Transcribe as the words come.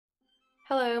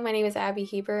Hello, my name is Abby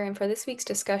Heber, and for this week's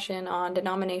discussion on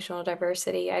denominational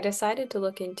diversity, I decided to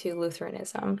look into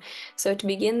Lutheranism. So, to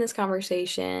begin this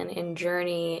conversation and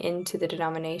journey into the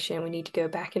denomination, we need to go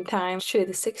back in time to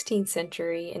the 16th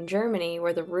century in Germany,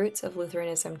 where the roots of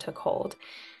Lutheranism took hold.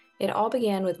 It all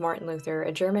began with Martin Luther,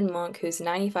 a German monk whose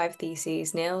 95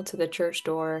 Theses nailed to the church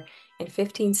door in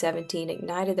 1517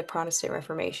 ignited the Protestant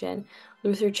Reformation.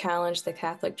 Luther challenged the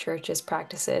Catholic Church's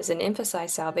practices and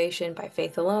emphasized salvation by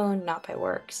faith alone, not by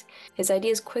works. His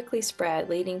ideas quickly spread,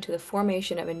 leading to the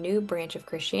formation of a new branch of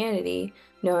Christianity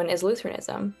known as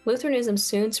Lutheranism. Lutheranism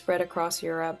soon spread across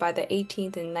Europe. By the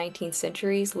 18th and 19th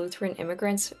centuries, Lutheran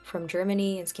immigrants from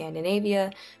Germany and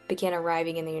Scandinavia began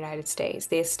arriving in the United States.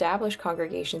 They established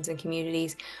congregations and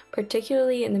communities,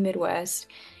 particularly in the Midwest,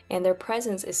 and their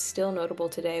presence is still notable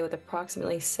today with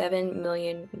approximately 7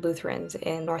 million Lutherans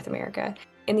in North America.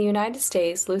 In the United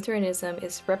States, Lutheranism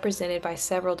is represented by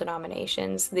several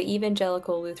denominations: the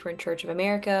Evangelical Lutheran Church of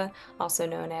America, also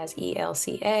known as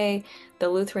ELCA, the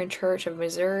Lutheran Church of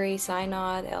Missouri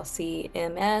Synod,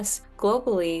 LCMS.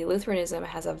 Globally, Lutheranism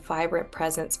has a vibrant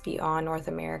presence beyond North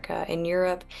America. In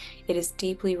Europe, it is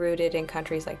deeply rooted in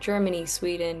countries like Germany,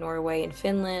 Sweden, Norway, and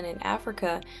Finland. In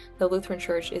Africa, the Lutheran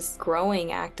Church is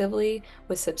growing actively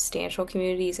with substantial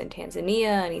communities in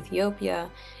Tanzania and Ethiopia.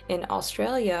 In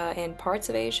Australia and parts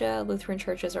of Asia, Lutheran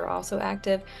churches are also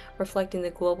active, reflecting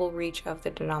the global reach of the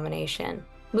denomination.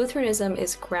 Lutheranism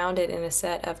is grounded in a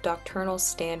set of doctrinal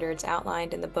standards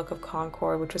outlined in the Book of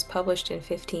Concord, which was published in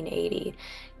 1580.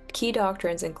 Key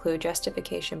doctrines include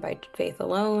justification by faith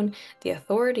alone, the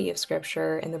authority of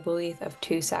Scripture, and the belief of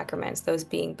two sacraments, those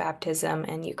being baptism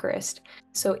and Eucharist.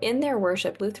 So in their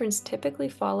worship, Lutherans typically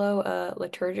follow a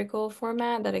liturgical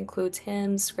format that includes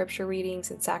hymns, scripture readings,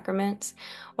 and sacraments.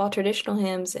 While traditional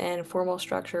hymns and formal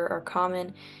structure are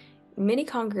common, many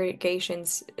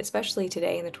congregations, especially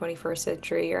today in the 21st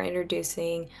century, are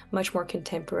introducing much more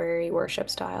contemporary worship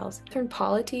styles. Lutheran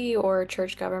polity or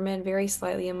church government varies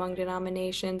slightly among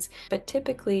denominations, but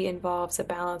typically involves a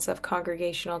balance of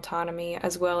congregational autonomy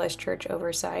as well as church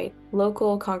oversight.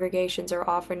 Local congregations are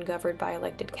often governed by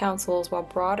elected councils, while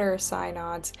broader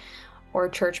synods or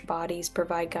church bodies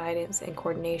provide guidance and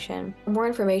coordination. For more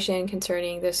information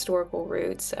concerning the historical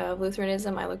roots of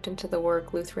Lutheranism, I looked into the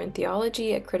work Lutheran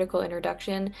Theology, A Critical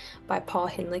Introduction by Paul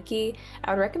Hinlicky.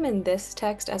 I would recommend this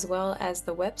text as well as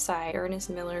the website, Ernest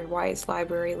Miller White's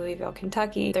Library, Louisville,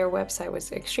 Kentucky. Their website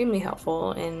was extremely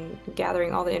helpful in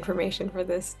gathering all the information for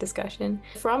this discussion.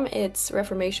 From its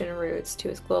Reformation roots to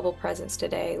its global presence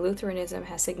today, Lutheranism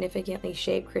has significantly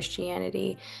shaped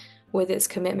Christianity with its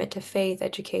commitment to faith,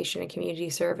 education, and community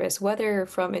service. Whether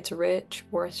from its rich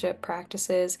worship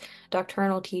practices,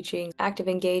 doctrinal teachings, active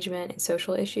engagement, and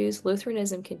social issues,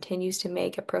 Lutheranism continues to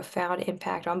make a profound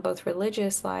impact on both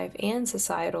religious life and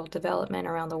societal development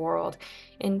around the world,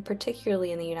 and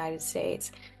particularly in the United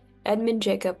States. Edmund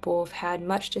Jacob Wolf had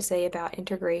much to say about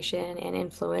integration and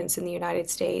influence in the United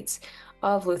States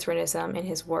of Lutheranism in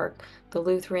his work, The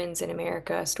Lutherans in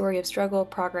America, A Story of Struggle,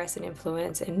 Progress, and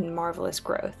Influence, and Marvelous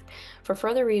Growth. For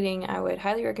further reading, I would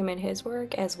highly recommend his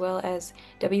work, as well as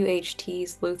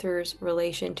W.H.T.'s Luther's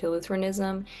Relation to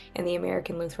Lutheranism and the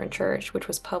American Lutheran Church, which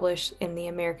was published in the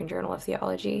American Journal of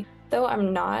Theology. Though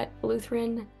I'm not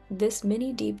Lutheran, this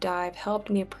mini deep dive helped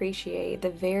me appreciate the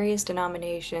various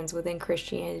denominations within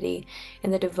Christianity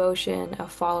and the devotion of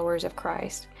followers of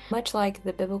Christ. Much like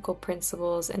the biblical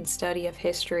principles and study of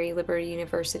history Liberty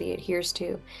University adheres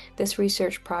to, this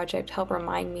research project helped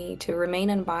remind me to remain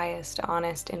unbiased,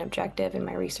 honest, and objective in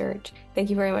my research. Thank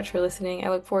you very much for listening. I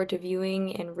look forward to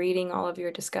viewing and reading all of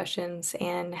your discussions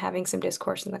and having some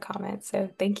discourse in the comments. So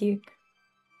thank you.